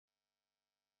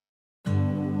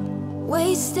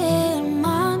wasting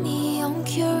money on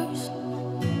cures.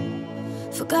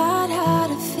 Forgot how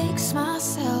to fix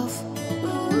myself.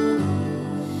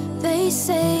 They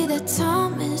say that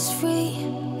time is free.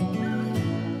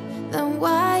 Then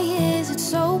why is it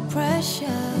so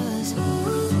precious?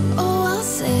 Oh, I'll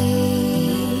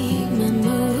say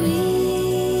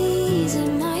memories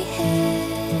in my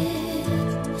head,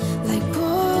 like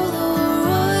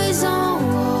Polaroids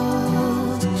on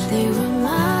walls. They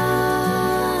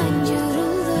remind you to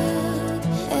look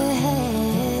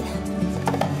ahead.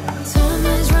 Time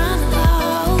is running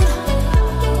out.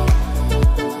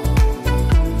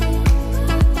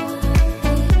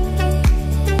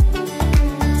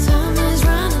 Time is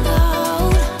running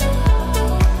out.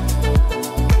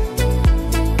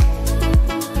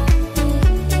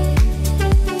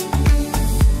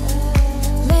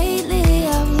 Lately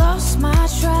I've lost my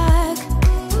track.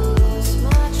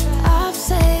 I've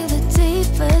sailed the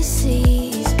deeper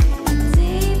seas,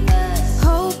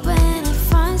 hoping to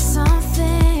find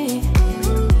something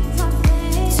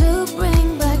to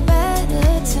bring back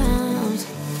better times.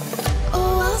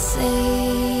 Oh, I'll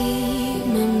say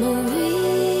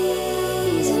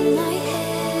memories in my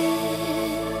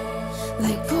head,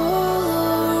 like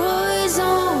Polaroids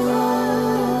on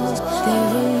walls. They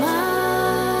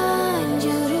remind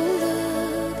you to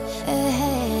look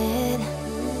ahead.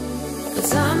 But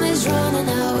time is running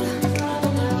out.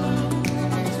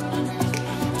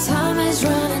 Time is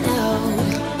running out.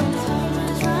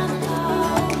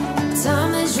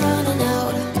 Time is running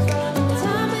out.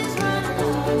 Time is running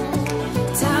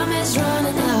out. Time is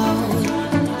running out.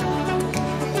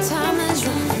 Time is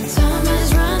running. Time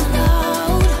is running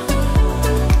out.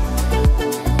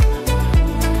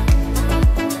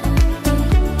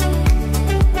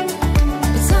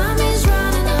 But time is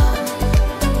running out.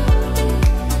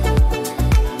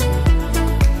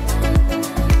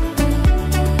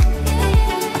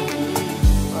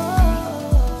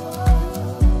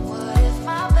 What if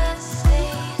my best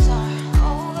days are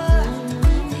over?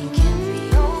 They can't be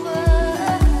over.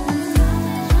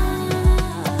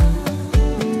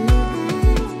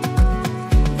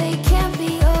 They can't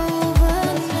be over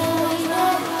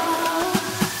now.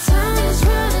 Time is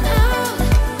running out.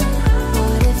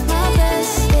 What if my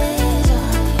best days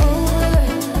are over?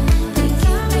 They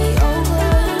can't be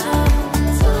over now.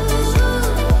 Time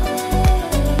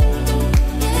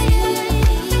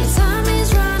is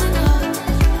running out.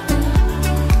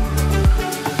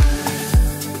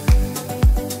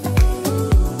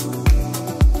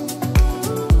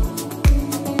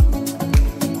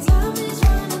 Time is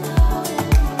running out.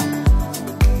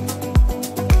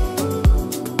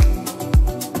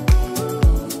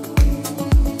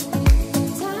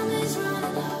 Time is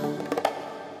running out.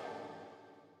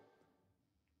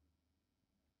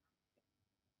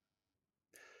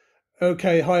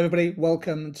 Okay, hi everybody.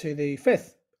 Welcome to the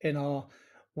fifth in our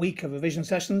week of revision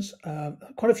sessions.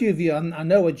 Quite a few of you I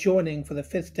know are joining for the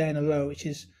fifth day in a row, which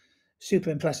is super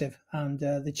impressive. And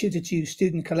the Tutor2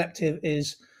 student collective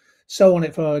is so on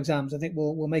it for our exams. I think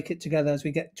we'll make it together as we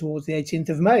get towards the 18th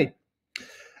of May.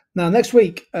 Now, next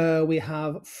week we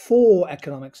have 4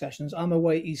 economic sessions. I'm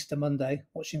away Easter Monday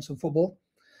watching some football.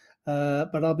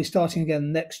 But I'll be starting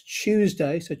again next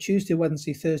Tuesday. So Tuesday,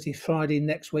 Wednesday, Thursday, Friday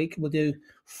next week. We'll do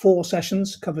 4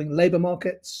 sessions covering labour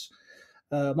markets,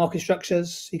 market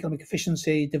structures, economic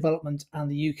efficiency, development,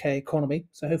 and the UK economy.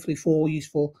 So hopefully 4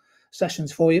 useful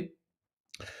sessions for you.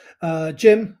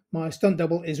 Jim, my stunt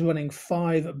double, is running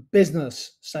 5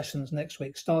 business sessions next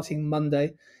week, starting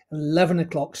Monday, 11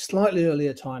 o'clock, slightly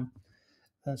earlier time.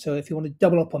 And so if you want to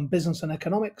double up on business and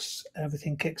economics,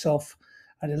 everything kicks off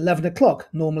at 11 o'clock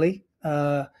normally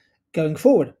going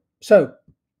forward. So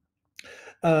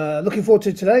looking forward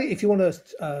to today. If you want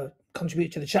to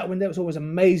contribute to the chat window, it's always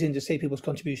amazing to see people's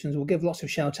contributions. We'll give lots of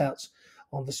shout outs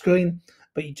on the screen,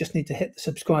 but you just need to hit the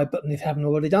subscribe button if you haven't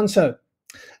already done so.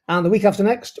 And the week after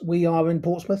next, we are in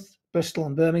Portsmouth, Bristol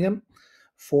and Birmingham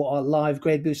for our live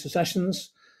grade booster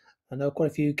sessions. I know quite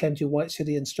a few came to White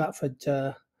City and Stratford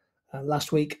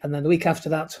last week. And then the week after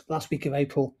that, last week of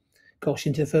April, gosh,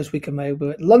 into the first week of May,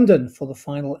 we're at London for the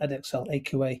final Edexcel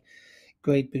AQA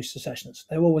grade booster sessions.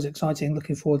 They're always exciting.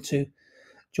 Looking forward to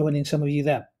joining some of you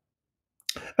there.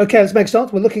 Okay, let's make a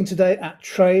start. We're looking today at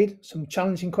trade, some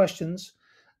challenging questions.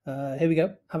 Here we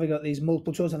go. Having got these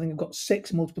multiple choice, I think I've got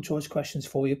 6 multiple choice questions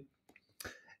for you.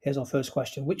 Here's our first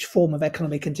question. Which form of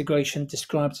economic integration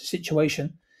describes a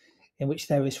situation in which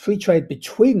there is free trade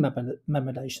between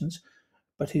member nations,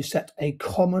 but who set a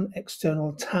common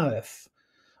external tariff,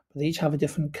 but they each have a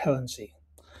different currency?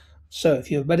 So if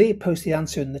you're ready, post the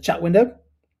answer in the chat window.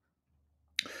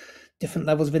 Different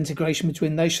levels of integration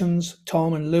between nations.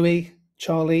 Tom and Louis,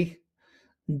 Charlie,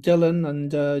 Dylan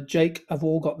and Jake have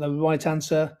all got the right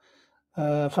answer.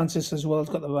 Francis as well has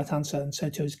got the right answer, and so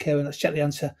too is Kieran. Let's check the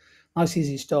answer. Nice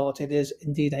easy start. It is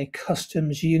indeed a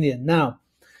customs union. Now,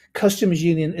 customs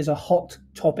union is a hot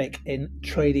topic in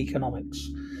trade economics.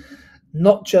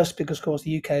 Not just because, of course,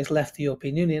 the UK has left the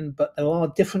European Union, but there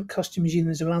are different customs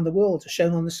unions around the world, as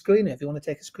shown on the screen if you want to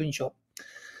take a screenshot.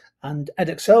 And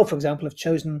Edexcel, for example, have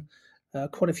chosen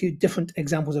quite a few different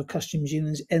examples of customs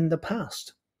unions in the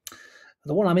past.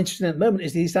 The one I'm interested in at the moment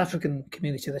is the East African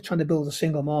community. They're trying to build a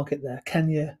single market there.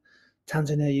 Kenya,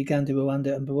 Tanzania, Uganda,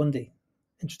 Rwanda, and Burundi.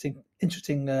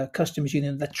 Interesting customs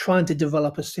union. They're trying to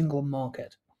develop a single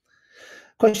market.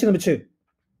 Question number 2.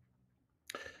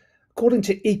 According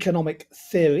to economic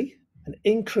theory, an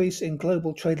increase in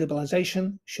global trade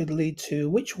liberalisation should lead to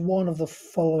which one of the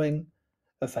following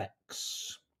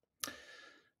effects?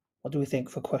 What do we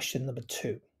think for question number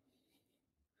 2?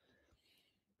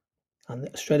 And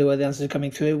straight away the answers are coming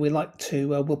through. We like to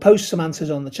we'll post some answers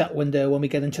on the chat window when we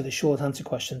get into the short answer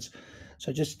questions.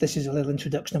 So just this is a little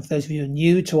introduction for those of you who are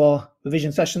new to our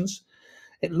revision sessions.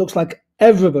 It looks like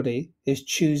everybody is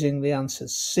choosing the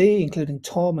answers C, including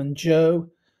Tom and Joe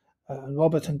and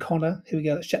Robert and Connor. Here we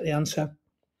go. Let's check the answer.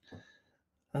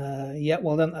 Yeah,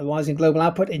 well done. A rising global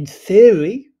output in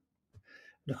theory.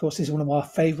 And of course, this is one of our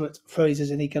favourite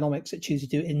phrases in economics. It chooses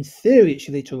to do in theory it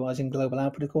should lead to a rising global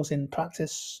output. Of course, in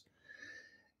practice,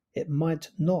 it might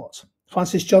not.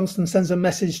 Francis Johnston sends a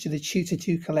message to the Tutor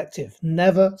 2 collective.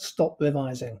 Never stop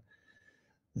revising.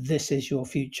 This is your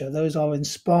future. Those are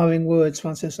inspiring words,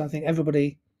 Francis. I think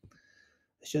everybody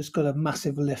has just got a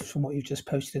massive lift from what you've just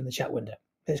posted in the chat window.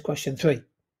 Here's question 3.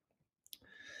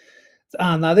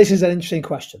 And now this is an interesting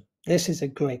question. This is a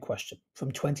great question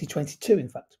from 2022, in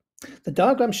fact. The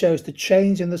diagram shows the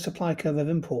change in the supply curve of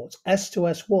imports S to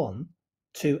S1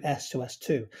 to S to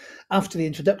S2 after the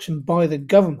introduction by the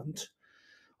government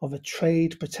of a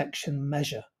trade protection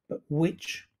measure. But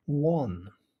which one?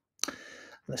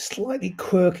 And a slightly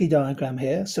quirky diagram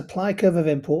here. Supply curve of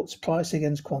imports, price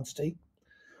against quantity.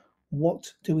 What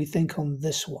do we think on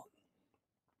this one?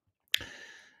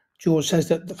 George says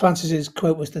that Francis's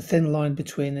quote was the thin line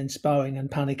between inspiring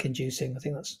and panic-inducing. I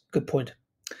think that's a good point.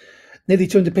 Nearly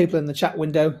 200 people in the chat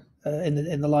window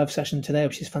in the live session today,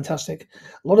 which is fantastic.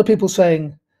 A lot of people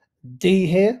saying D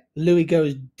here. Louis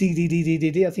goes D, D, D, D, D,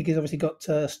 D. I think he's obviously got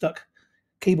stuck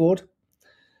keyboard.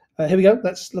 Here we go.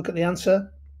 Let's look at the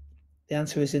answer. The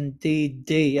answer is indeed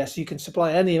D. Yes, you can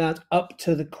supply any amount up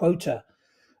to the quota,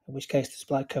 in which case the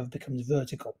supply curve becomes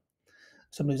vertical.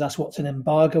 Somebody's asked what's an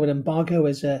embargo. An embargo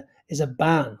is a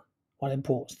ban on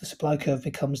imports. The supply curve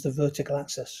becomes the vertical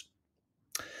axis.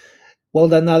 Well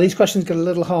done. Now these questions get a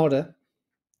little harder.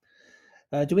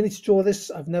 Do we need to draw this?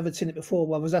 I've never seen it before.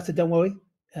 Well, Rosetta, don't worry.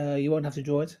 You won't have to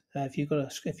draw it. If you've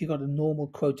got a normal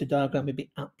quota diagram, it'd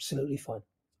be absolutely fine.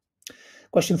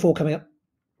 Question 4 coming up.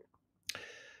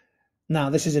 Now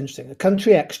this is interesting. A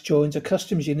country X joins a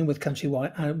customs union with country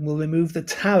Y and will remove the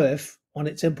tariff on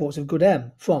its imports of good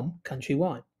M from country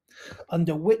Y.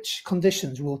 Under which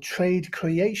conditions will trade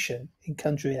creation in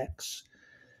country X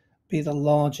be the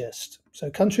largest? So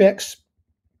country X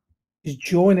is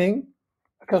joining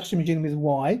a customs union with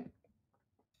Y,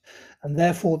 and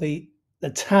therefore the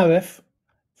tariff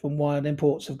from Y on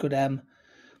imports of good M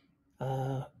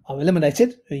are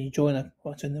eliminated. You join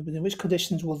in which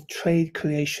conditions will trade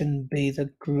creation be the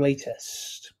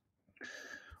greatest?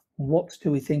 What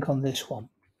do we think on this one?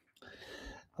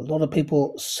 A lot of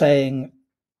people saying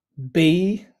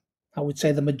B. I would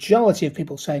say the majority of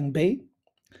people saying B,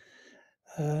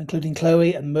 including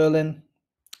Chloe and Merlin,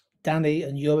 Danny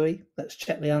and Yuri. Let's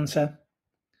check the answer.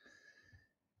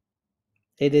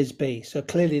 It is B. So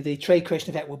clearly the trade creation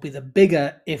effect will be the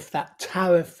bigger if that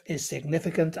tariff is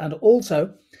significant, and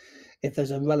also if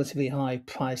there's a relatively high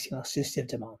price elasticity of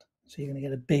demand. So you're going to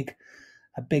get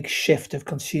a big shift of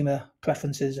consumer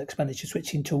preferences, expenditure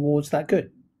switching towards that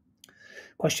good.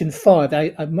 Question 5.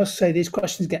 I must say these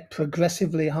questions get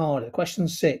progressively harder. Question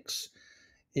 6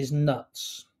 is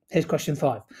nuts. Here's question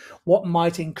 5. What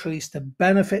might increase the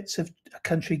benefits of a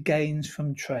country gains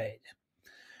from trade?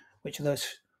 Which of those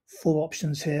 4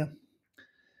 options here?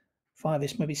 5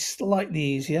 is maybe slightly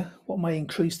easier. What might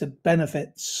increase the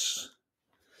benefits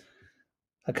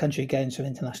a country gains from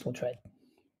international trade?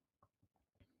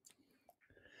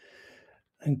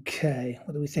 Okay,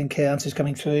 what do we think here? Answers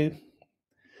coming through.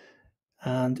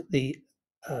 And the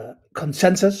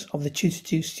consensus of the Tutor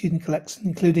 2 student collection,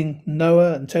 including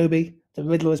Noah and Toby. The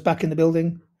Riddler is back in the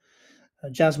building.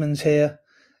 Jasmine's here.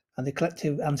 And the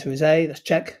collective answer is A. Let's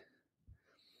check.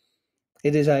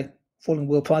 It is A. Falling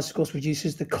wheel price, of course,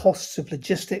 reduces the costs of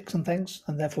logistics and things,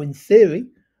 and therefore, in theory,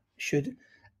 should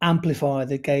amplify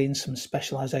the gains from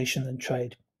specialization and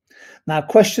trade. Now,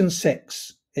 question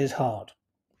 6 is hard.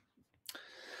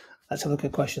 Let's have a look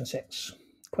at question 6.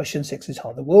 Question 6 is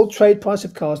hard. The world trade price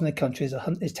of cars in the country is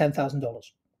 $10,000.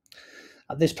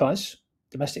 At this price,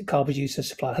 domestic car producers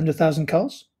supply 100,000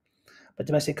 cars, but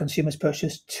domestic consumers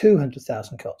purchase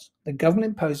 200,000 cars. The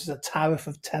government imposes a tariff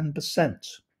of 10%.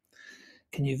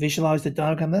 Can you visualize the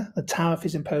diagram there? The tariff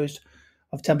is imposed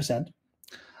of 10%.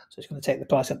 So it's going to take the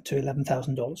price up to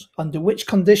 $11,000. Under which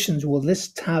conditions will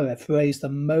this tariff raise the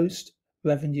most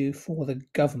revenue for the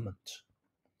government?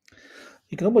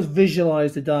 You can almost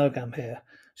visualize the diagram here.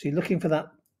 So you're looking for that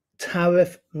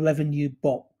tariff revenue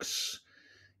box.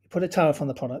 You put a tariff on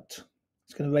the product.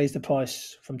 It's going to raise the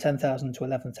price from 10,000 to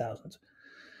 11,000.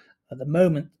 At the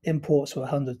moment, imports are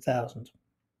 100,000.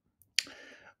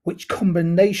 Which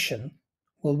combination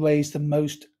will raise the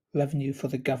most revenue for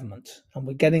the government? And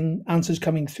we're getting answers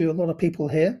coming through. A lot of people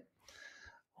here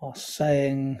are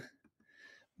saying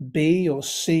B or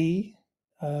C.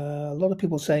 A lot of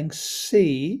people saying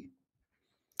C.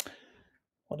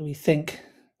 What do we think?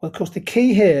 Well, of course, the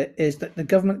key here is that the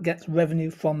government gets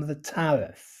revenue from the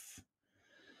tariff.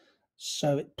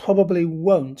 So it probably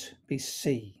won't be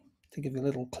C, to give you a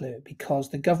little clue, because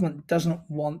the government doesn't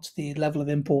want the level of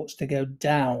imports to go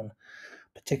down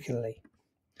particularly.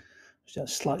 It's a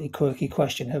slightly quirky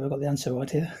question. Hope I got the answer right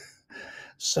here.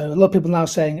 So a lot of people now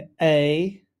saying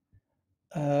A.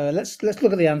 Let's look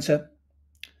at the answer.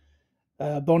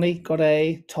 Bonnie got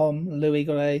A. Tom, Louis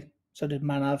got A. So did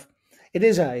Manav. It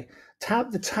is A.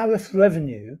 The tariff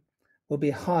revenue will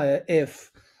be higher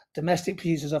if domestic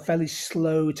producers are fairly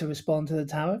slow to respond to the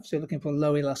tariff. So you're looking for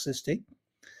low elasticity.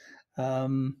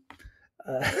 Nice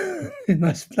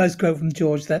quote from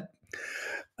George there.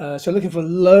 So looking for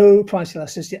low price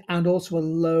elasticity and also a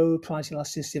low price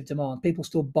elasticity of demand. People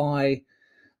still buy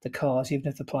the cars even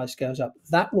if the price goes up.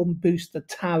 That will boost the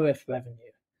tariff revenue.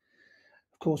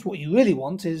 Of course, what you really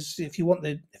want is if you want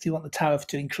the tariff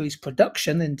to increase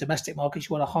production in domestic markets,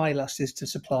 you want a high elasticity of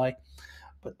supply.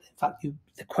 But in fact,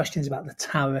 the question is about the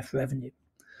tariff revenue.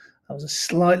 That was a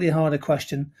slightly harder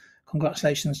question.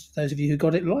 Congratulations to those of you who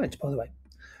got it right, by the way.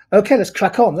 Okay, let's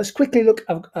crack on. Let's quickly look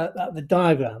at the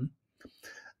diagram.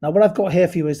 Now, what I've got here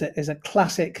for you is a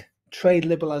classic trade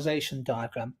liberalisation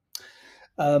diagram.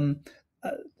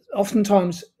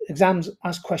 Oftentimes, exams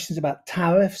ask questions about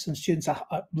tariffs, and students are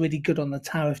really good on the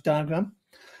tariff diagram.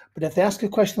 But if they ask a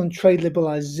question on trade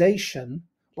liberalisation,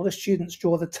 a lot of students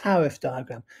draw the tariff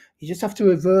diagram. You just have to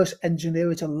reverse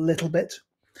engineer it a little bit.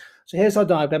 So here's our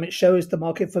diagram. It shows the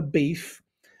market for beef,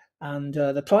 and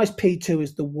the price P2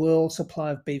 is the world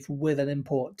supply of beef with an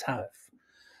import tariff.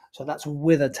 So that's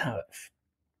with a tariff.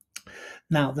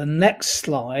 Now, the next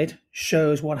slide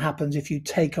shows what happens if you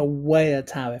take away a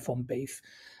tariff on beef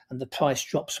and the price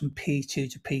drops from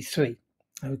P2 to P3.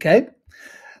 Okay.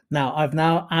 Now, I've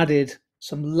now added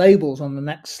some labels on the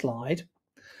next slide.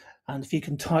 And if you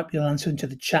can type your answer into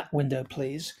the chat window,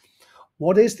 please.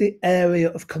 What is the area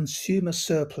of consumer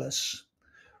surplus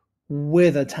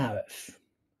with a tariff?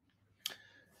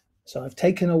 So I've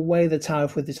taken away the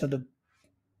tariff with this sort of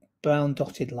brown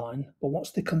dotted line. But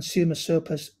what's the consumer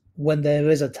surplus when there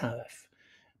is a tariff?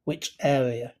 Which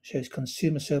area shows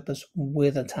consumer surplus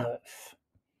with a tariff?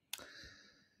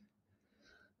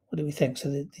 What do we think? So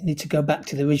they need to go back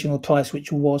to the original price,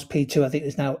 which was P2. I think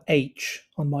it's now H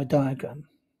on my diagram.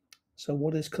 So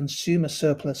what is consumer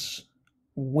surplus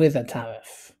with a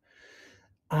tariff?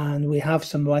 And we have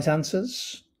some right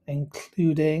answers,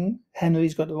 including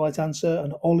Henry's got the right answer,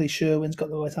 and Ollie Sherwin's got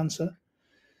the right answer,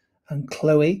 and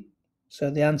Chloe.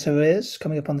 So the answer is,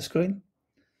 coming up on the screen,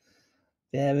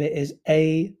 the area is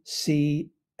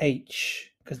ACH,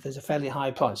 because there's a fairly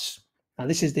high price. Now,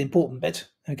 this is the important bit.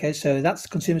 Okay, so that's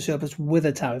consumer surplus with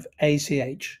a tariff,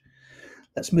 ACH.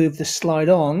 Let's move the slide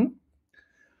on.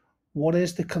 What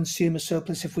is the consumer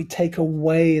surplus if we take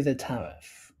away the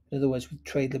tariff? In other words, with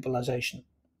trade liberalisation.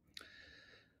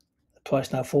 The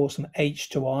price now falls from H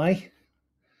to I.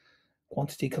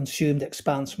 Quantity consumed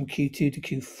expands from Q2 to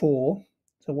Q4.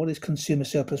 So what is consumer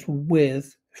surplus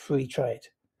with free trade?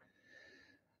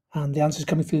 And the answer is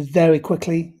coming through very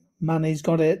quickly. Manny's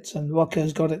got it, and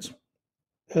Rocco's got it.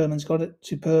 Herman's got it.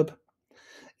 Superb.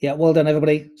 Yeah, well done,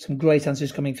 everybody. Some great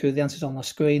answers coming through. The answer's on the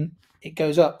screen. It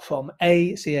goes up from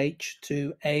ACH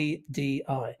to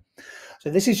ADI. So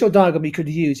this is your diagram you could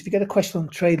use. If you get a question on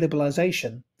trade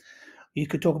liberalisation, you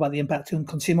could talk about the impact on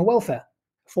consumer welfare.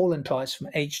 Fall in price from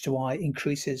H to I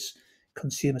increases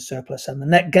consumer surplus. And the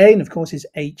net gain, of course, is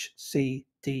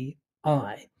HCDI.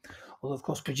 Although, of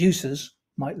course, producers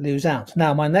might lose out.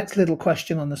 Now, my next little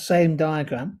question on the same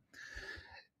diagram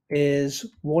is,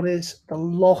 what is the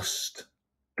lost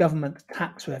government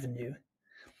tax revenue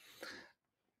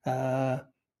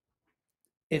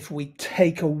if we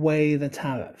take away the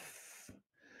tariff?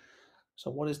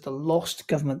 So what is the lost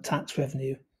government tax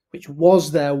revenue, which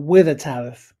was there with a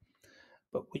tariff,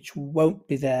 but which won't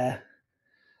be there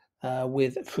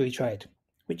with free trade?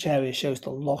 Which area shows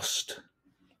the lost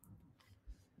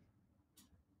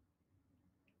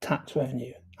tax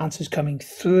revenue? Answers coming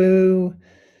through.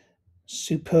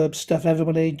 Superb stuff,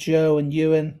 everybody. Joe and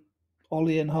Ewan,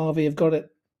 Ollie and Harvey have got it.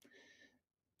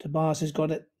 Tobias has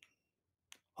got it.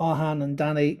 Arhan and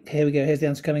Danny. Here we go. Here's the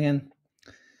answer coming in.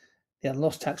 Yeah,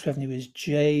 lost tax revenue is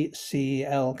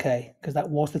JCLK, because that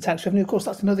was the tax revenue. Of course,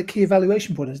 that's another key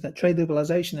evaluation point, is that trade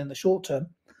liberalisation in the short term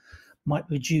might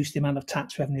reduce the amount of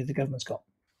tax revenue the government's got.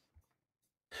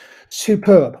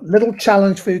 Superb. Little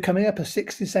challenge for you coming up, a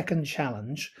 60-second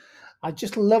challenge. I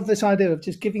just love this idea of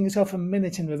just giving yourself a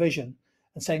minute in revision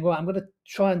and saying, well, I'm going to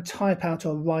try and type out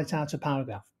or write out a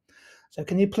paragraph. So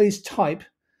can you please type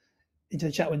into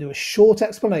the chat window a short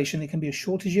explanation, it can be as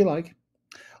short as you like,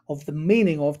 of the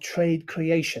meaning of trade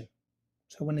creation.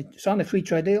 So when you sign a free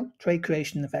trade deal, trade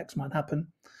creation effects might happen.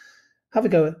 Have a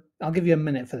go. I'll give you a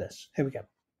minute for this. Here we go.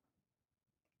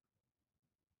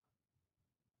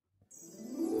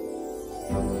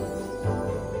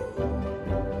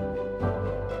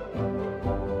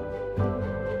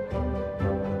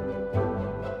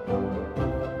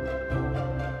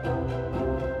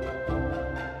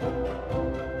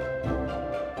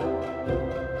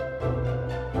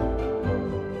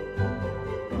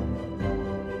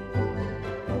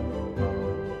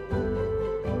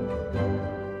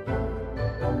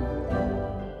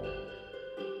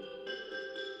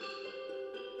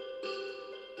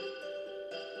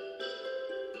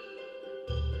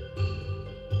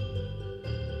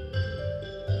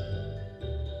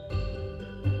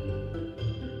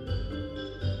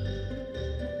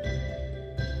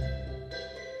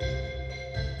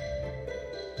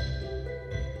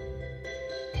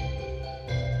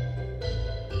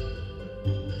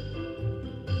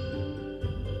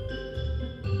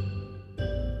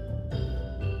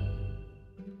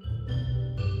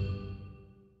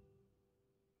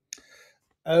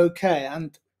 Okay,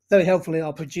 and very helpfully,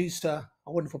 our producer,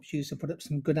 our wonderful producer, put up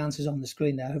some good answers on the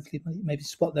screen there. Hopefully, maybe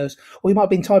spot those. Or you might have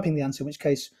been typing the answer, in which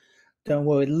case, don't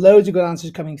worry. Loads of good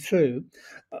answers coming through.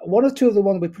 One or two of the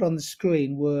ones we put on the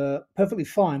screen were perfectly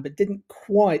fine, but didn't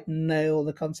quite nail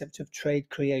the concept of trade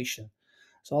creation.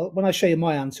 So when I show you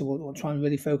my answer, we'll try and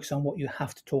really focus on what you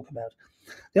have to talk about.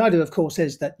 The idea, of course,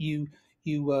 is that you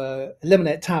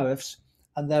eliminate tariffs,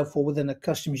 and therefore within a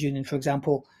customs union, for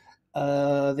example,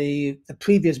 the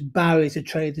previous barrier to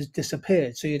trade has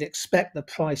disappeared. So you'd expect the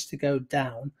price to go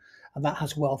down, and that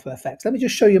has welfare effects. Let me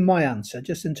just show you my answer,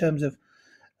 just in terms of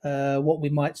what we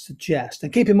might suggest.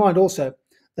 And keep in mind also,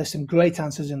 there's some great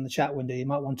answers in the chat window. You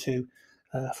might want to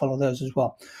follow those as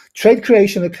well. Trade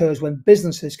creation occurs when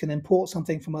businesses can import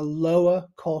something from a lower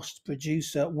cost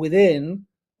producer within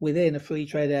a free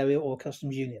trade area or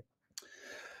customs union.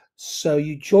 So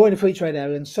you join a free trade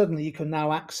area and suddenly you can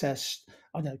now access,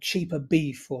 I don't know, cheaper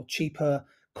beef or cheaper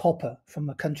copper from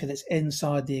a country that's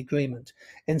inside the agreement,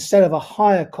 instead of a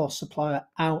higher cost supplier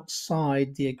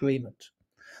outside the agreement.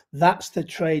 That's the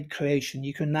trade creation.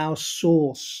 You can now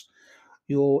source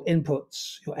your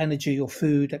inputs, your energy, your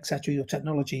food, etc., your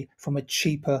technology from a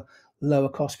cheaper, lower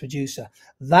cost producer.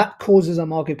 That causes a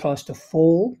market price to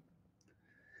fall,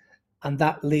 and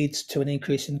that leads to an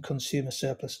increase in consumer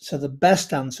surplus. So the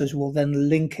best answers will then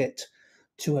link it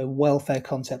to a welfare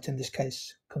concept, in this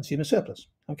case, consumer surplus.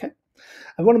 Okay.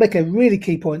 I want to make a really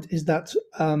key point, is that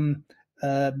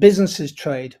businesses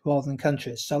trade rather than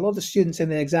countries. So a lot of the students in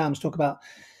the exams talk about,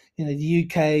 the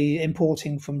UK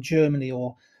importing from Germany,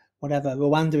 or whatever,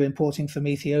 Rwanda importing from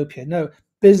Ethiopia. No,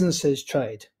 businesses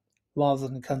trade rather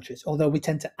than countries, although we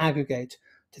tend to aggregate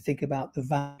to think about the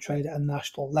value trade at a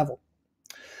national level.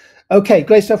 Okay,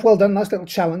 great stuff. Well done. Nice little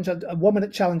challenge. A 1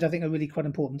 minute challenge, I think, are really quite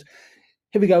important.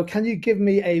 Here we go. Can you give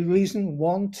me a reason,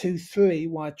 1, 2, 3,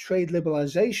 why trade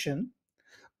liberalisation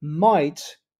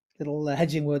might, little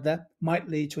hedging word there, might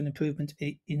lead to an improvement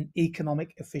in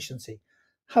economic efficiency?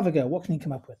 Have a go. What can you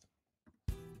come up with?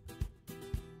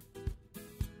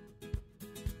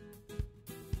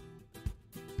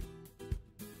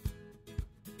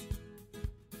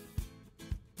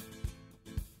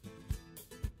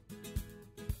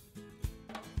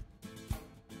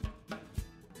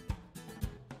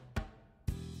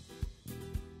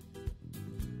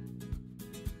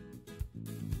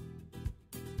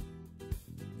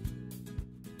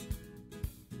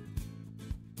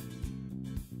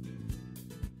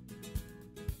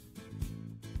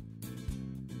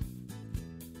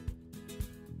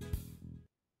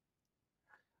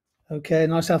 Okay,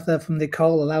 nice stuff there from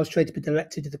Nicole. Allows trade to be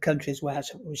directed to the countries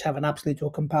which have an absolute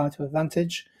or comparative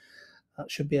advantage.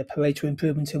 That should be a Pareto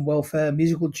improvement in welfare.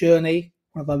 Musical Journey,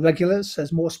 one of our regulars,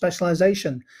 says more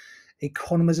specialization,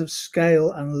 economies of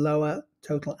scale, and lower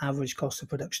total average cost of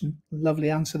production. Lovely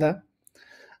answer there.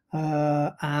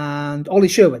 And Ollie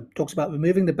Sherwin talks about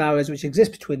removing the barriers which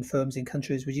exist between firms in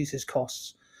countries reduces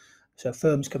costs. So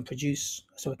firms can produce,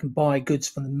 so it can buy goods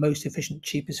from the most efficient,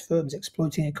 cheapest firms,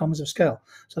 exploiting economies of scale.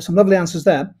 So some lovely answers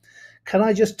there. Can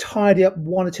I just tidy up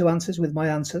one or two answers with my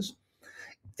answers?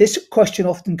 This question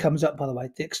often comes up, by the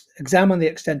way. Examine the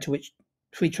extent to which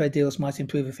free trade deals might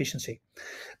improve efficiency.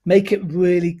 Make it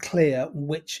really clear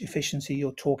which efficiency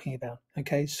you're talking about.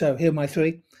 Okay, so here are my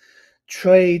three.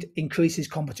 Trade increases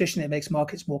competition. It makes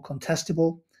markets more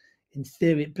contestable. In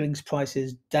theory, it brings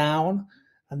prices down,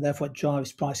 and therefore it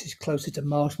drives prices closer to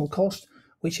marginal cost,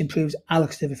 which improves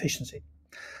allocative efficiency.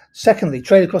 Secondly,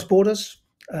 trade across borders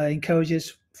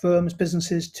encourages firms,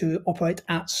 businesses to operate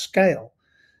at scale,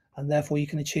 and therefore you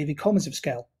can achieve economies of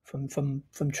scale from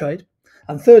trade.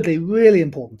 And thirdly, really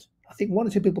important, I think one or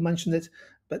two people mentioned it,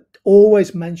 but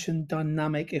always mention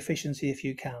dynamic efficiency if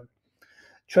you can.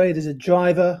 Trade is a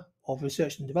driver of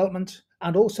research and development,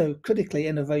 and also critically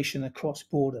innovation across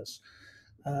borders.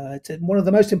 It's one of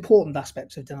the most important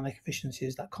aspects of dynamic efficiency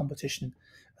is that competition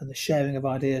and the sharing of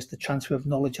ideas, the transfer of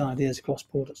knowledge and ideas across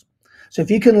borders. So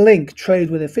if you can link trade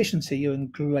with efficiency, you're in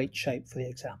great shape for the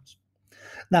exams.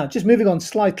 Now, just moving on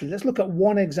slightly, let's look at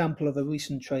one example of a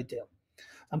recent trade deal.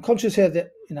 I'm conscious here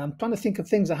that I'm trying to think of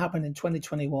things that happened in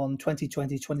 2021,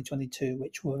 2020, 2022,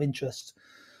 which were of interest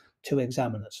to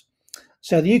examiners.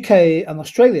 So the UK and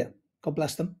Australia, God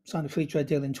bless them, signed a free trade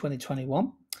deal in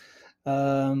 2021.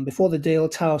 Before the deal,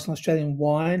 tariffs on Australian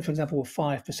wine, for example, were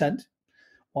 5%,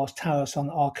 whilst tariffs on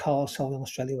our cars sold in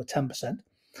Australia were 10%.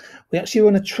 We actually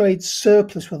run a trade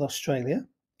surplus with Australia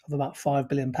of about £5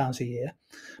 billion a year.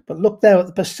 But look there at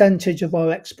the percentage of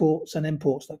our exports and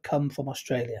imports that come from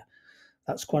Australia.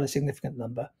 That's quite a significant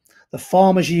number. The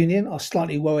Farmers Union are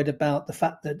slightly worried about the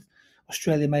fact that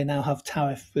Australia may now have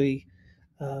tariff-free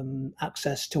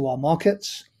access to our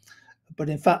markets. But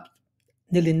in fact,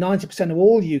 nearly 90% of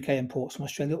all UK imports from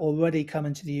Australia already come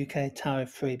into the UK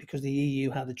tariff-free because the EU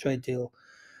had a trade deal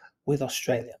with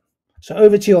Australia. So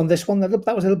over to you on this one. That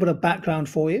was a little bit of background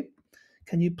for you.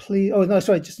 Can you please? Oh no,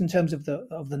 sorry. Just in terms of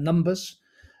the numbers,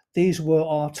 these were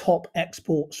our top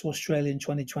exports to Australia in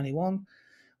 2021.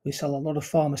 We sell a lot of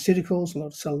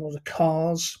pharmaceuticals, sell a lot of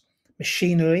cars,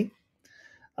 machinery.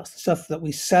 That's the stuff that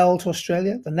we sell to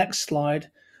Australia. The next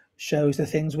slide shows the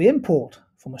things we import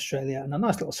from Australia, and a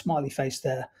nice little smiley face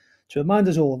there to remind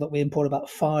us all that we import about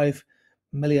 £5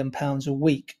 million a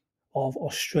week of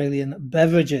Australian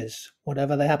beverages,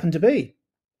 whatever they happen to be.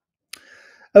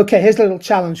 Okay, here's a little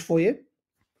challenge for you.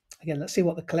 Again, let's see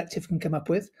what the collective can come up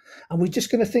with. And we're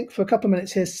just going to think for a couple of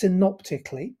minutes here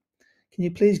synoptically. Can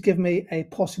you please give me a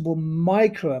possible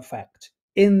micro effect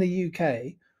in the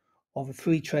UK of a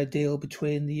free trade deal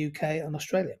between the UK and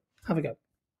Australia? Have a go.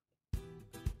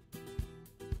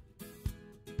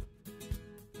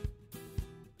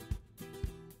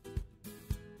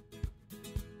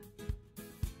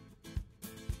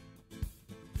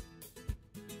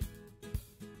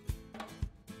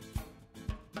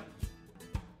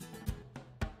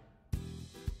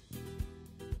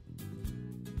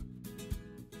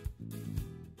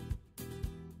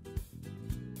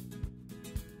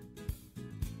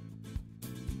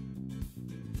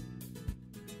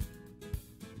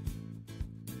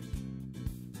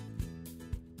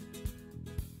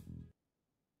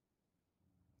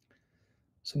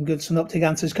 Some good synoptic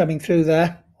answers coming through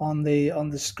there on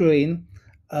the screen.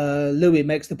 Louis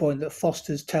makes the point that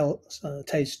Foster's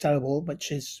tastes terrible,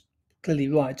 which is clearly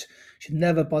right. Should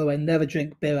never, by the way, never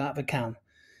drink beer out of a can,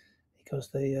 because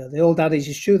the old adage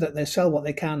is true that they sell what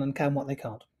they can and can what they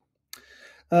can't.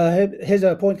 Here's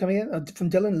a point coming in from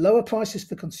Dylan: lower prices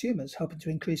for consumers, helping to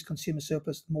increase consumer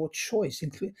surplus, more choice,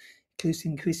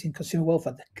 increasing consumer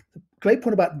welfare. The great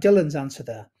point about Dylan's answer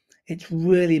there, it's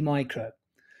really micro.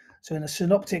 So in a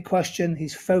synoptic question,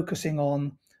 he's focusing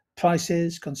on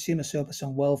prices, consumer surplus,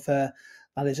 and welfare.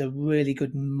 That is a really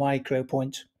good micro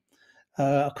point.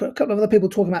 A couple of other people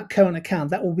talking about current account.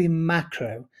 That will be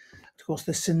macro. Of course,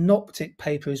 the synoptic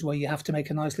paper is where you have to make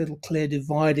a nice little clear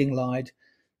dividing line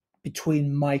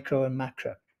between micro and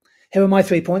macro. Here are my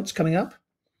 3 points coming up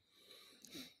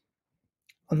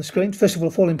on the screen. First of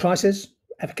all, falling prices,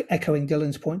 echoing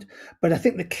Dylan's point. But I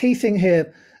think the key thing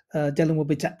here, Dylan, will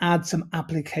be to add some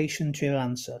application to your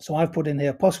answer. So I've put in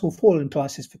here possible fall in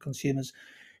prices for consumers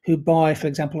who buy, for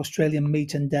example, Australian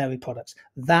meat and dairy products.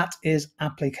 That is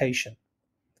application.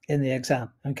 in the exam.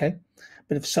 Okay,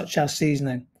 bit of such as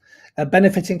seasoning.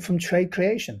 Benefiting from trade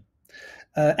creation.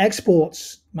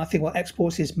 Exports, I think what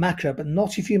exports is macro, but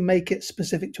not if you make it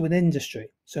specific to an industry.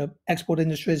 So export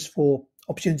industries for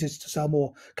opportunities to sell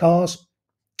more cars,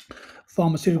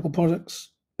 pharmaceutical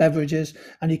products, beverages,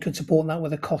 and you can support that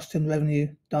with a cost and revenue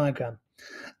diagram.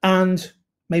 And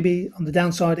maybe on the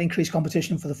downside, increased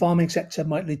competition for the farming sector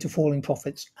might lead to falling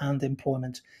profits and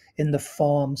employment in the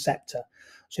farm sector.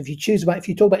 So if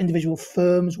you talk about individual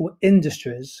firms or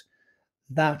industries,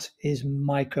 that is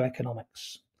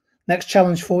microeconomics. Next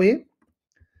challenge for you.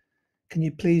 Can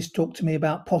you please talk to me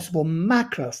about possible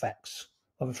macro effects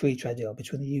of a free trade deal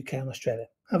between the UK and Australia?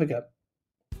 Have a go.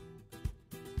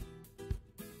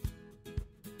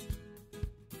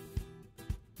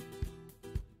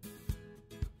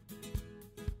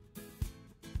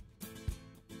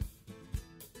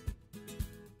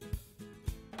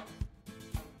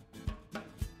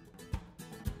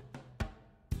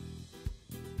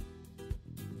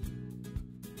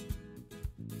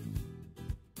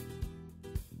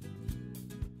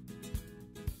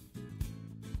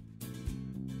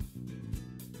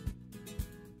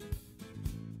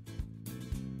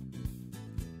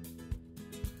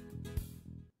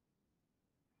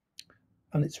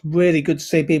 And it's really good to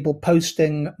see people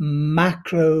posting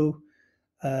macro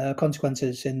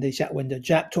consequences in the chat window.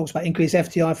 Jack talks about increased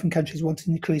FDI from countries wanting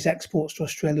to increase exports to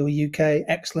Australia or UK.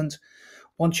 Excellent.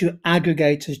 Once you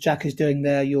aggregate, as Jack is doing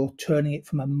there, you're turning it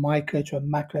from a micro to a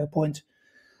macro point.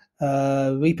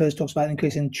 Reapers talks about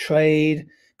increase in trade,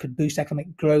 could boost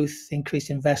economic growth, increased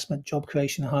investment, job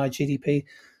creation, higher GDP.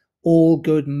 All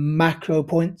good macro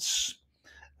points.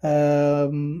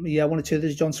 One or two.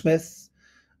 There's John Smith.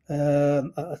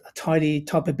 A tidy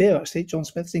type of beer, actually. John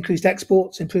Smith's increased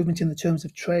exports, improvement in the terms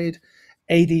of trade,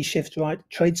 AD shift right,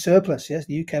 trade surplus. Yes,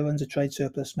 the UK runs a trade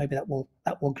surplus. Maybe that will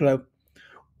grow.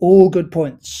 All good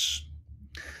points.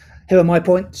 Here are my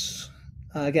points.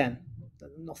 Again,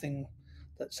 nothing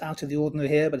that's out of the ordinary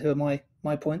here, but here are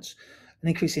my points. An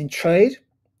increase in trade.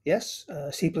 Yes,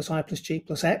 C plus I plus G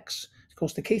plus X. Of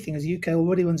course, the key thing is the UK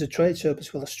already runs a trade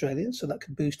surplus with Australia, so that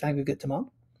could boost aggregate demand.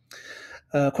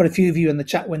 Quite a few of you in the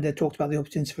chat window talked about the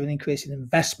opportunity for an increase in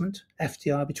investment,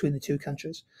 FDI, between the two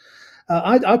countries.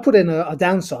 I put in a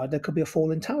downside. There could be a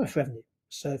fall in tariff revenue.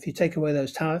 So if you take away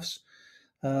those tariffs,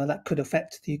 that could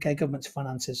affect the UK government's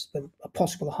finances, but a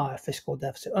possible higher fiscal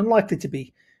deficit. Unlikely to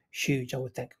be huge, I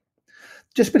would think.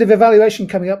 Just a bit of evaluation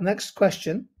coming up. Next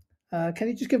question. Can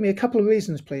you just give me a couple of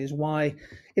reasons, please, why,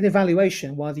 in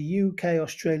evaluation, why the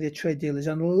UK-Australia trade deal is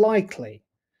unlikely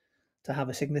to have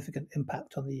a significant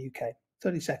impact on the UK?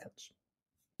 30 seconds.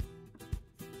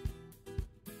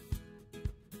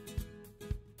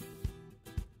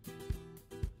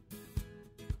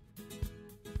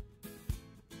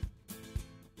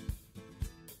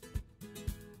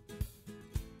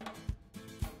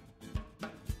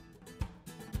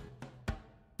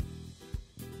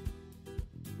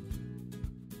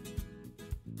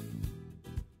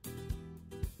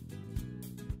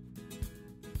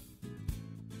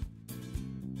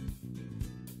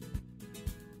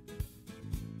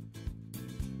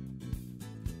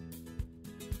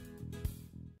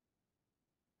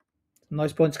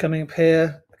 Nice points coming up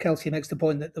here. Kelsey makes the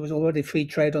point that there was already free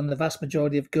trade on the vast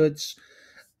majority of goods.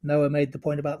 Noah made the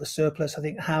point about the surplus. I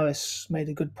think Harris made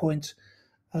a good point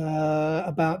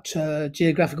about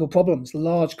geographical problems,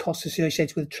 large costs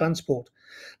associated with transport.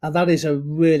 Now, that is a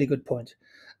really good point.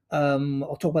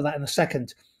 I'll talk about that in a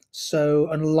second. So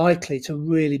unlikely to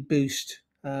really boost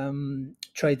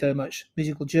trade very much.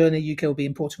 Musical journey, UK will be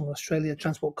importing from Australia.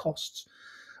 Transport costs,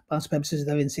 balance purposes,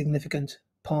 they're insignificant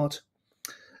part.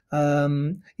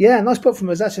 Nice point from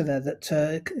Rosetta there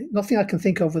that nothing I can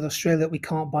think of with Australia that we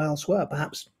can't buy elsewhere,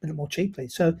 perhaps a bit more cheaply.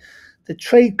 So the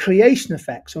trade creation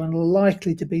effects are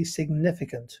unlikely to be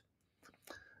significant.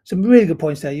 Some really good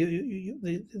points there.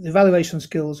 The evaluation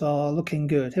skills are looking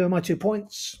good. Here are my 2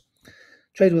 points.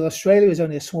 Trade with Australia is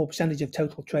only a small percentage of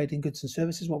total trade in goods and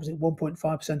services. What was it?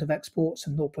 1.5% of exports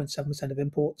and 0.7% of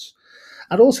imports.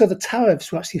 And also the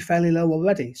tariffs were actually fairly low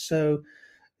already. So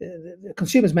the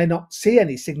consumers may not see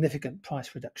any significant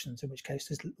price reductions, in which case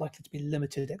there's likely to be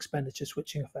limited expenditure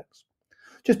switching effects.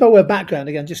 Just by way of background,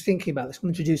 again, just thinking about this, I'm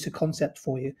going to introduce a concept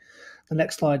for you. The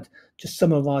next slide just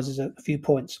summarizes a few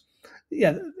points.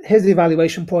 Yeah, here's the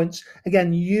evaluation points.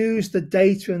 Again, use the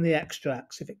data in the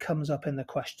extracts if it comes up in the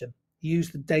question. Use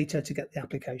the data to get the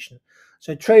application.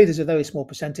 So trade is a very small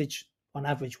percentage, on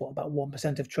average, about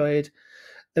 1% of trade.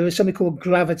 There is something called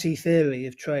gravity theory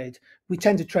of trade. We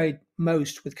tend to trade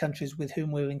most with countries with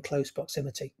whom we're in close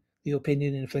proximity, the European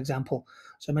Union, for example.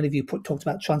 So many of you talked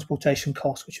about transportation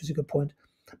costs, which is a good point.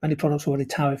 Many products are already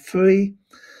tariff-free.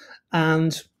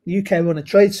 And the UK run a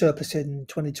trade surplus in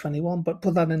 2021, but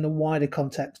put that in the wider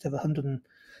context of 100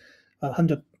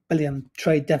 billion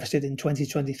trade deficit in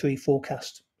 2023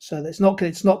 forecast. So it's not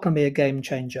going to be a game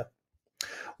changer.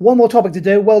 One more topic to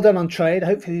do. Well done on trade.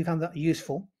 Hopefully you found that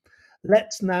useful.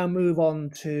 Let's now move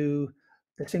on to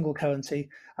the single currency.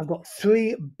 I've got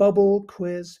 3 bubble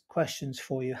quiz questions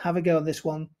for you. Have a go at this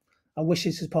one. I wish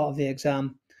this is part of the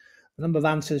exam. The number of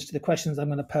answers to the questions I'm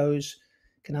going to pose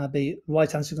can either be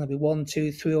right answer is going to be 1,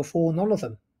 2, 3, or 4, none of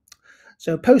them.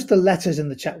 So post the letters in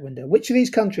the chat window. Which of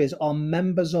these countries are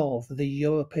members of the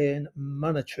European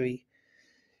Monetary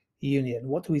Union?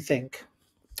 What do we think?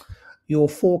 Your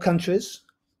 4 countries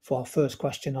for our first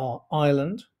question are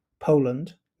Ireland,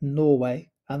 Poland, Norway,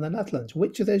 and the Netherlands.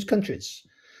 Which of those countries,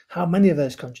 how many of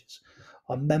those countries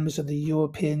are members of the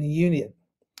European Union?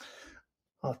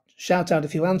 I'll shout out a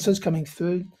few answers coming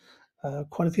through.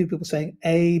 Quite a few people saying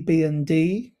A, B, and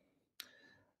D.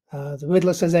 The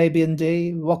Riddler says A, B, and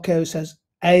D. Rocco says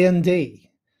A and D.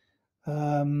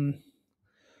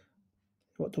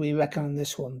 What do we reckon on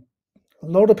this one? A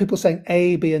lot of people saying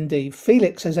A, B, and D.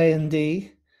 Felix says A and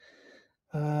D.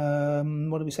 What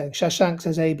are we saying? Shashank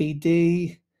says A, B,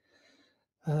 D.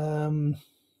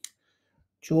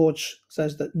 George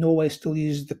says that Norway still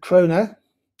uses the krona.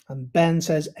 And Ben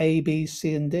says A, B,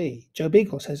 C, and D. Joe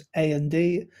Beagle says A and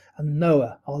D. And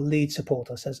Noah, our lead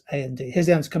supporter, says A and D. Here's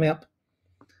the answer coming up.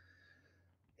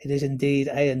 It is indeed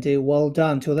A and D. Well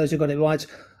done to all those who got it right.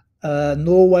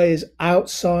 Norway is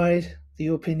outside the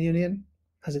European Union,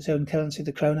 has its own currency,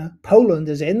 the krona. Poland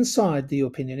is inside the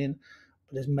European Union,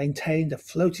 but has maintained a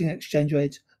floating exchange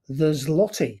rate, the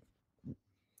zloty.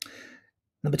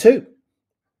 Number 2.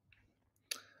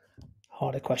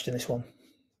 Harder question, this one.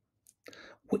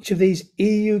 Which of these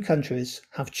EU countries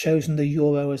have chosen the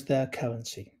euro as their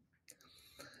currency?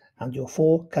 And your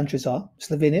 4 countries are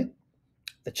Slovenia,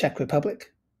 the Czech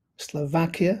Republic,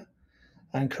 Slovakia,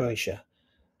 and Croatia.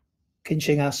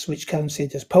 Kinching asks, which currency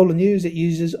does Poland use? It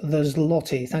uses the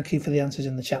zloty. Thank you for the answers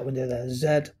in the chat window there.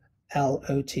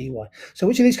 Z-L-O-T-Y. So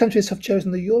which of these countries have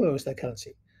chosen the euro as their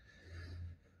currency?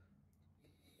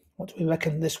 What do we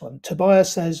reckon this one?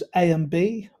 Tobias says A and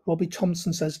B. Robbie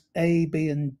Thompson says A, B,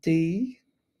 and D.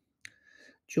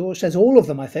 George says all of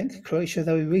them, I think. Croatia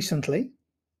very recently.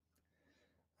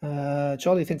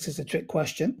 Charlie thinks it's a trick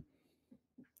question.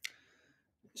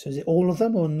 So is it all of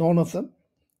them or none of them?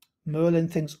 Merlin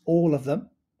thinks all of them.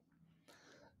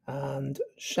 And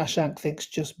Shashank thinks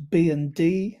just B and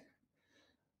D.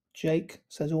 Jake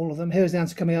says all of them. Here's the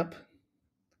answer coming up.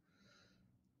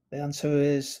 The answer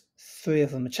is 3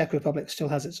 of them. The Czech Republic still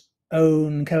has its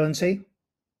own currency.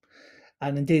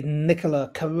 And indeed,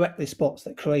 Nicola correctly spots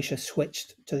that Croatia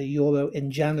switched to the euro in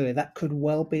January. That could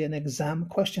well be an exam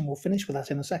question. We'll finish with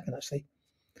that in a second, actually.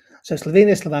 So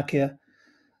Slovenia, Slovakia,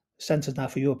 centres now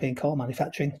for European car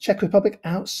manufacturing. Czech Republic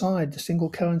outside the single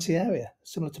currency area,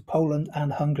 similar to Poland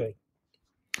and Hungary.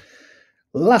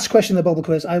 Last question of the bubble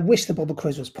quiz. I wish the bubble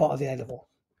quiz was part of the A-level.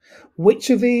 Which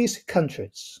of these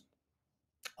countries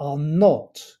are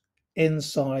not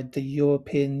inside the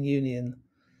European Union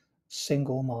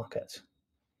single market?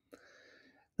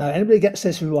 Now, anybody gets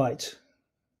this right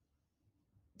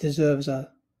deserves a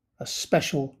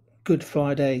special Good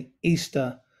Friday,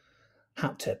 Easter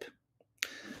hat tip.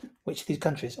 Which of these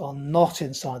countries are not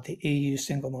inside the EU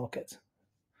single market?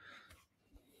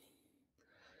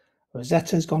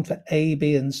 Rosetta's gone for A,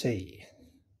 B, and C.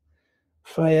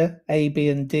 Freya, A, B,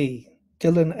 and D.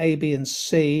 Dylan, A, B, and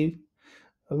C.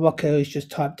 Rocco has just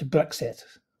typed Brexit.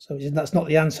 So that's not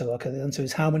the answer, Rocco. The answer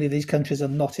is how many of these countries are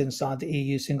not inside the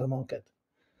EU single market?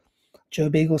 Joe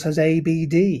Beagle says A, B,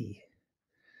 D.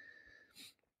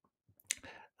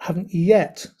 Haven't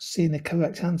yet seen the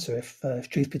correct answer, if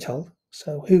truth be told.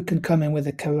 So who can come in with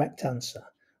the correct answer?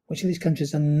 Which of these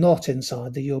countries are not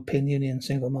inside the European Union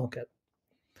single market?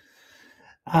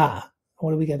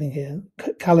 What are we getting here?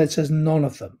 Khaled says none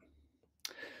of them.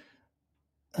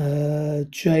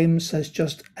 James says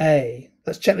just A.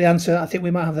 Let's check the answer. I think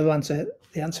we might have the answer.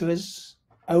 The answer is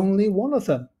only one of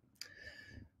them.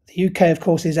 The UK, of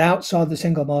course, is outside the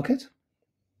single market.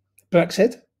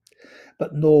 Brexit.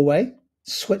 But Norway,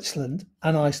 Switzerland,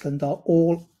 and Iceland are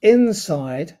all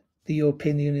inside the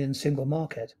European Union single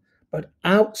market, but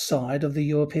outside of the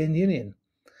European Union.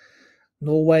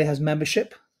 Norway has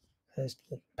membership,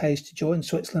 pays to join.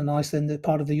 Switzerland and Iceland are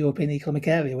part of the European Economic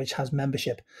Area, which has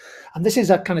membership. And this is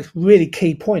a kind of really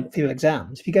key point for your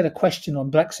exams. If you get a question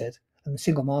on Brexit and the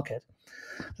single market,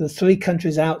 the 3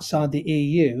 countries outside the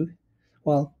EU,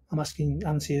 well, I'm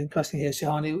answer your question here,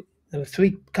 Sihani. There are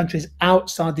 3 countries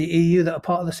outside the EU that are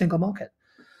part of the single market.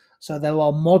 So there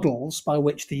are models by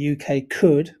which the UK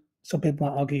could, some people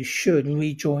might argue should,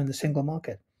 rejoin the single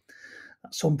market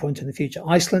at some point in the future.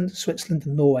 Iceland, Switzerland,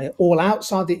 and Norway, all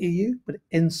outside the EU, but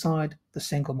inside the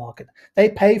single market. They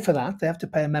pay for that. They have to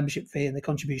pay a membership fee and the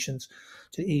contributions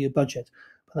to the EU budget,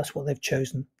 but that's what they've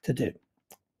chosen to do.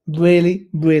 Really,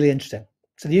 really interesting.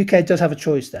 So the UK does have a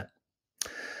choice there.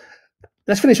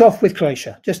 Let's finish off with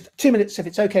Croatia. Just 2 minutes, if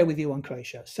it's okay with you, on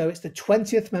Croatia. So it's the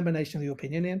 20th member nation of the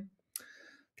European Union.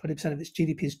 20% of its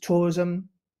GDP is tourism,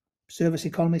 service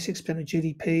economy, 6% of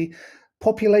GDP,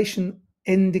 population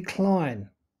in decline.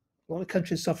 A lot of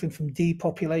countries suffering from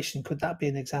depopulation. Could that be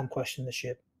an exam question this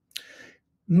year?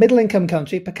 Middle income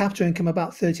country, per capita income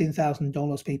about $13,000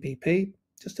 PPP,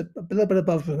 just a little bit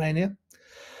above Romania.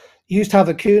 Used to have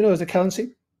the kuna as a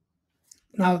currency.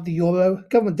 Now the euro,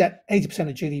 government debt 80%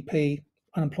 of GDP,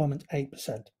 unemployment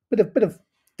 8%. Bit of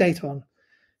data on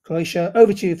Croatia.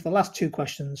 Over to you for the last 2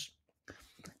 questions.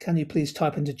 Can you please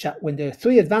type into chat window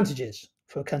 3 advantages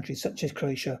for a country such as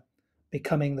Croatia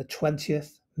becoming the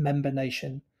 20th member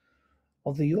nation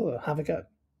of the euro? Have a go.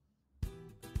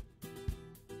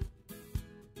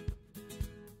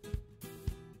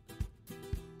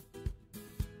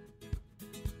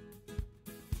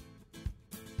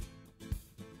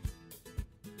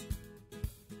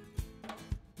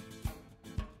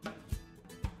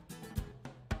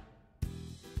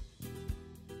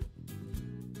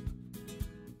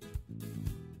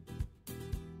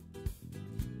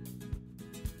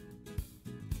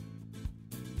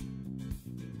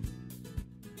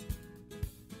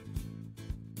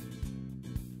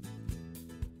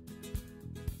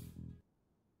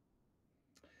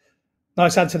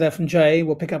 Nice answer there from Jay.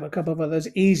 We'll pick up a couple of others.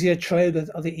 Easier trade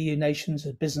with other EU nations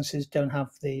as businesses don't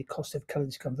have the cost of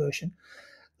currency conversion.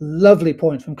 Lovely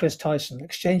point from Chris Tyson.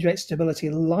 Exchange rate stability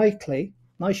likely,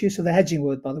 nice use of the hedging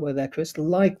word, by the way there, Chris,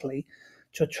 likely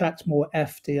to attract more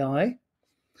FDI.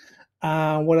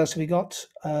 What else have we got?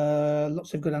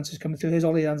 Lots of good answers coming through. Here's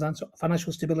Ollie's answer.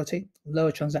 Financial stability,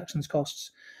 lower transactions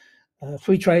costs,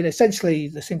 free trade. Essentially,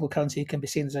 the single currency can be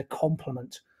seen as a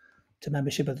complement to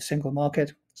membership of the single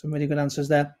market. Some really good answers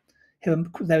there. Here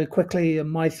very quickly,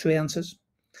 my 3 answers.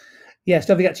 Yes,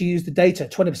 don't forget to use the data.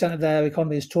 20% of their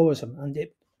economy is tourism, and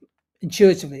it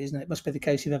intuitively, isn't it? It must be the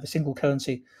case if you have a single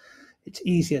currency. It's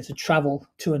easier to travel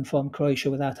to and from Croatia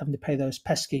without having to pay those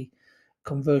pesky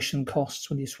conversion costs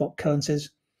when you swap currencies.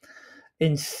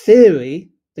 In theory,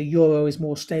 the euro is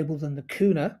more stable than the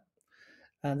kuna,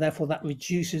 and therefore that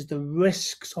reduces the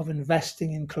risks of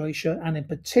investing in Croatia, and in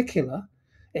particular,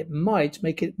 it might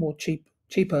make it more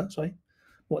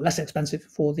less expensive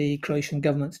for the Croatian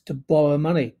government to borrow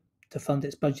money to fund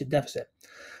its budget deficit.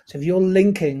 So if you're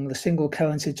linking the single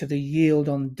currency to the yield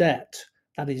on debt,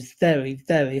 that is very,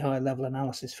 very high level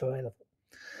analysis for A-level.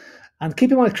 And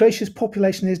keep in mind, Croatia's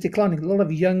population is declining. A lot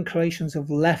of young Croatians have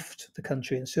left the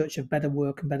country in search of better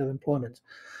work and better employment.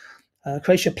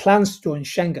 Croatia plans to join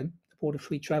Schengen, the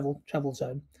border-free travel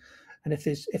zone. And if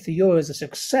the euro is a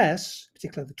success,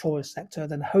 particularly the tourist sector,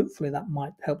 then hopefully that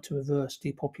might help to reverse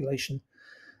depopulation,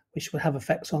 which would have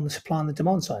effects on the supply and the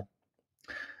demand side.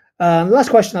 Last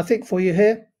question, I think, for you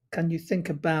here. Can you think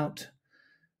about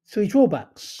 3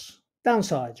 drawbacks,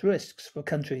 downsides, risks for a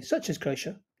country such as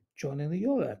Croatia joining the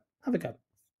euro? Have a go.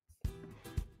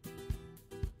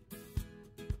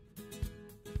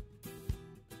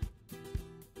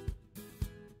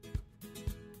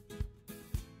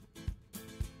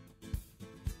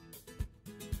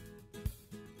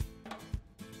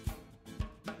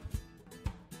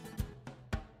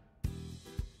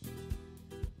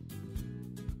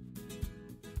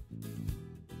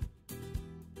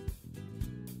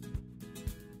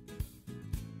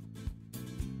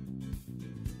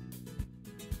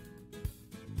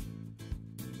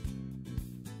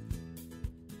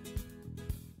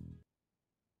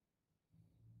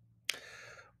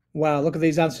 Wow, look at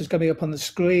these answers coming up on the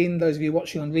screen. Those of you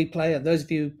watching on replay and those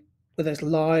of you with us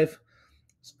live,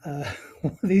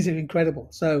 these are incredible.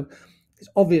 So it's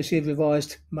obviously a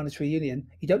revised monetary union.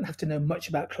 You don't have to know much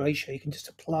about Croatia. You can just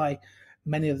apply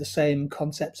many of the same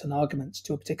concepts and arguments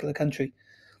to a particular country.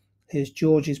 Here's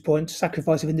George's point: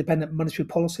 sacrifice of independent monetary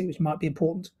policy, which might be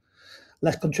important.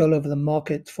 Less control over the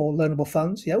market for loanable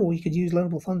funds. Yeah, or you could use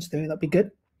loanable funds theory. That'd be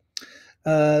good.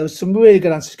 There was some really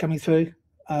good answers coming through.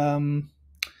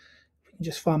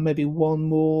 Just find maybe one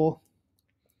more.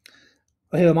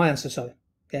 Oh, here are my answers, sorry.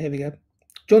 Yeah, here we go.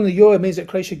 Joining the euro means that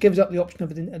Croatia gives up the option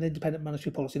of an independent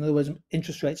monetary policy. In other words,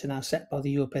 interest rates are now set by the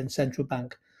European Central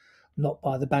Bank, not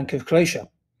by the Bank of Croatia.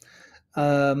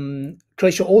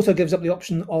 Croatia also gives up the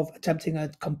option of attempting a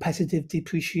competitive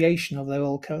depreciation of their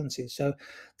old currency. So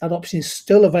that option is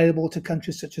still available to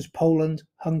countries such as Poland,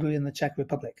 Hungary, and the Czech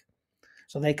Republic.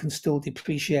 So they can still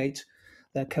depreciate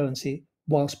their currency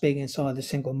whilst being inside the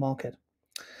single market.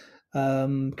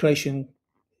 Croatian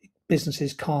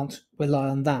businesses can't rely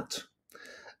on that.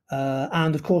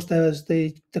 And of course, there's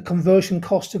the conversion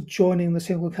cost of joining the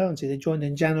single currency. They joined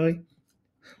in January.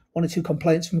 1 or 2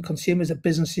 complaints from consumers that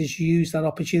businesses use that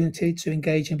opportunity to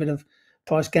engage in a bit of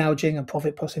price gouging and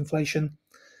profit plus inflation,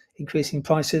 increasing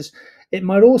prices. It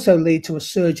might also lead to a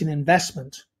surge in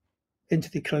investment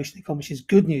into the Croatian economy, which is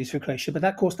good news for Croatia. But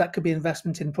of course, that could be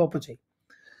investment in property.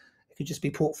 It could just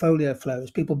be portfolio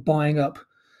flows, people buying up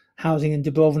housing in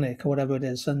Dubrovnik or whatever it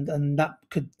is, and that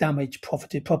could damage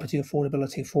property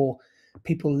affordability for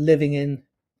people living in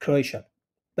Croatia.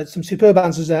 But some superb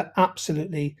answers there,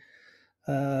 absolutely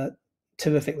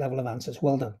terrific level of answers.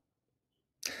 Well done.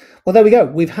 Well, there we go.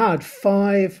 We've had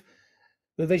 5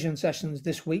 revision sessions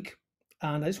this week,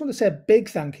 and I just want to say a big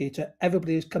thank you to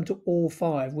everybody who's come to all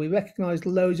 5. We recognize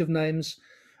loads of names.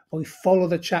 We follow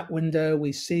the chat window.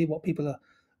 We see what people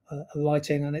are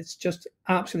writing, and it's just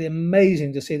absolutely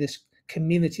amazing to see this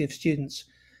community of students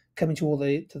coming to all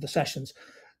the sessions.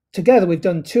 Together, we've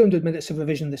done 200 minutes of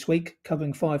revision this week,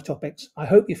 covering 5 topics. I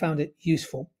hope you found it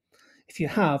useful. If you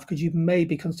have, could you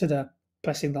maybe consider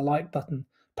pressing the like button?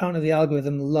 Apparently the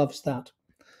algorithm loves that.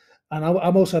 And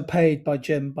I'm also paid by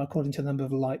Jim according to the number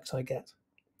of likes I get.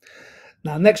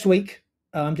 Now, next week,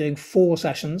 I'm doing 4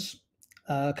 sessions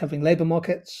covering labour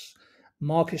markets,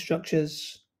 market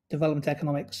structures, development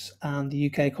economics, and the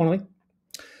UK economy.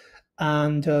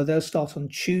 And they'll start on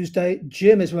Tuesday.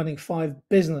 Jim is running 5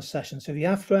 business sessions. So if you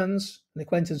have friends and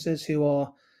acquaintances who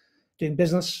are doing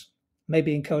business,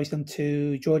 maybe encourage them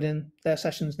to join in their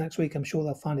sessions next week. I'm sure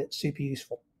they'll find it super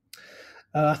useful.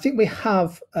 I think we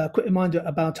have a quick reminder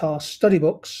about our study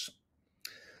books.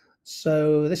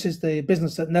 So this is the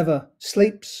business that never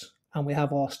sleeps, and we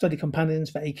have our study companions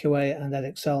for AQA and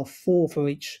Edexcel, 4 for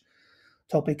each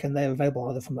topic, and they're available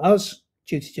either from us,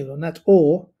 tutortutor.net,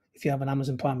 or if you have an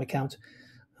Amazon Prime account,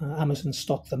 Amazon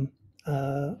stock them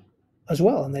as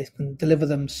well, and they can deliver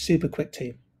them super quick to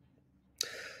you.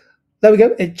 There we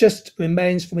go. It just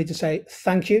remains for me to say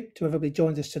thank you to everybody who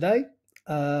joined us today.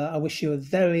 I wish you a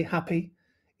very happy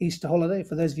Easter holiday.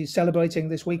 For those of you celebrating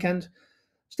this weekend,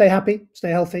 stay happy,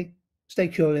 stay healthy, stay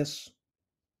curious,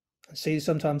 and see you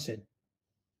sometime soon.